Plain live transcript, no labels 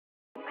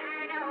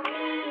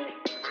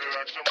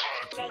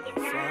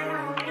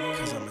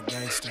Cause I'm a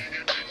gangster.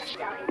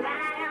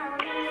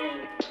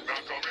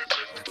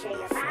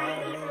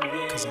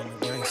 Cause I'm a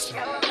gangster.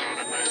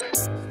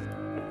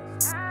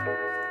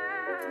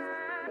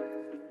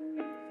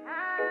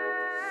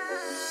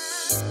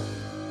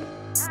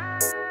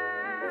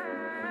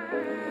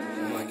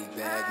 Money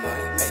bag,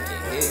 money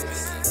making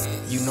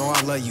hits. You know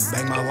I love you,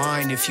 bang my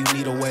line if you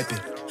need a weapon.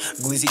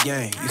 Glizzy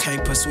gang, you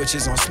can't put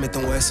switches on Smith &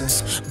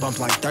 Wessons. Bump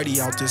like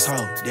 30 out this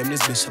hole, damn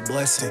this bitch a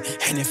blessing.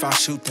 And if I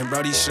shoot, then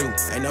brody shoot,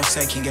 ain't no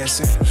second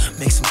guessing.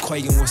 Mix some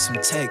quaking with some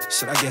tech,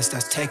 shit I guess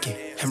that's taking.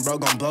 And bro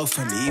gon' blow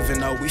for me, even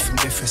though we from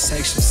different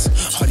sections.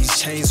 All these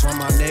chains round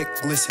my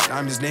neck, glisten,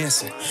 diamonds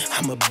dancing.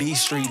 I'm a B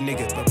Street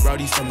nigga, but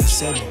brody from the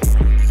 7.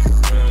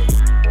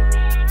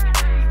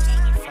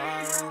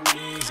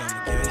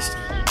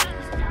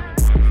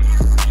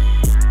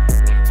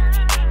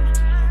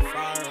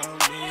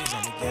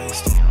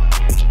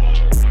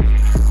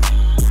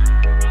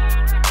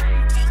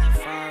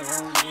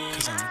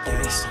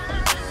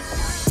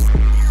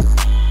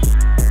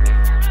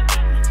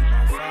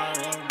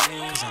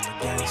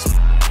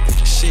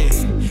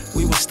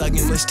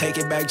 Let's take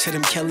it back to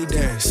them Kelly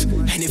days.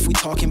 And if we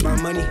talking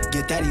about money,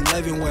 get that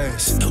 11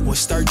 ways.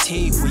 Was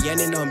 13, we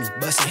ending on me,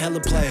 busting hella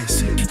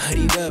plays.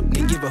 Hoodied up,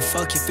 didn't give a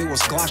fuck if it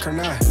was Glock or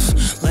not.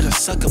 Let a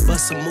sucker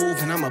bust a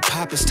move and I'ma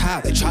pop his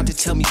top. They tried to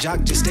tell me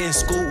Jock just stay in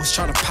school, was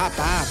trying to pop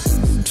out.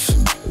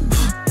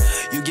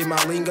 You get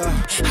my lingo,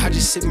 I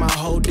just sip my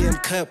whole damn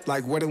cup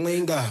like where the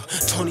lingo.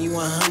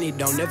 2100,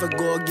 don't never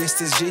go against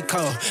this G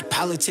code.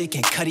 Politic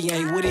and Cuddy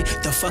ain't with it,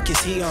 the fuck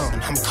is he on?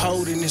 I'm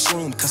cold in this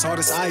room, cause all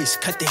this ice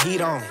cut the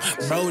heat on.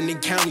 Bro in the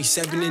county,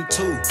 7 and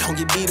 2, don't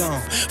get beat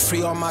on.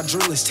 Free all my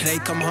drillers till they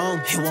come home,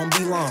 it won't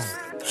be long.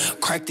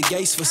 Crack the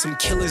gates for some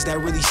killers that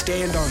really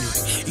stand on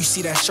it. You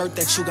see that shirt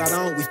that you got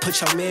on, we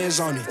put your mans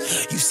on it.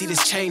 You see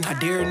this chain, I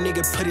dare a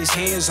nigga put his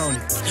hands on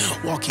it.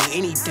 Walking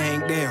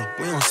anything down,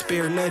 we don't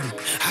spare nothing.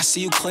 I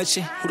see you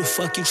clutching, who the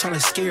fuck you tryna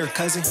scare,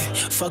 cousin?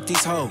 Fuck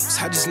these hoes,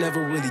 I just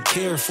never really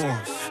cared for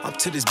them. Up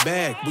to this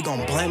bag, we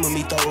gon' blame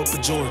me, throw up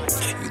a Jordan.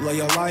 You love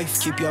your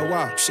life, keep your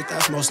walk, shit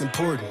that's most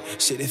important.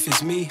 Shit, if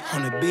it's me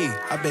on the beat,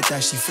 I bet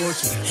that she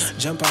forking.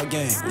 Jump out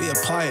game, we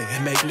apply it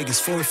and make niggas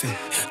forfeit.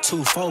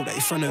 2-4, they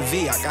from the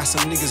V, I got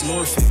some niggas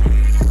northing.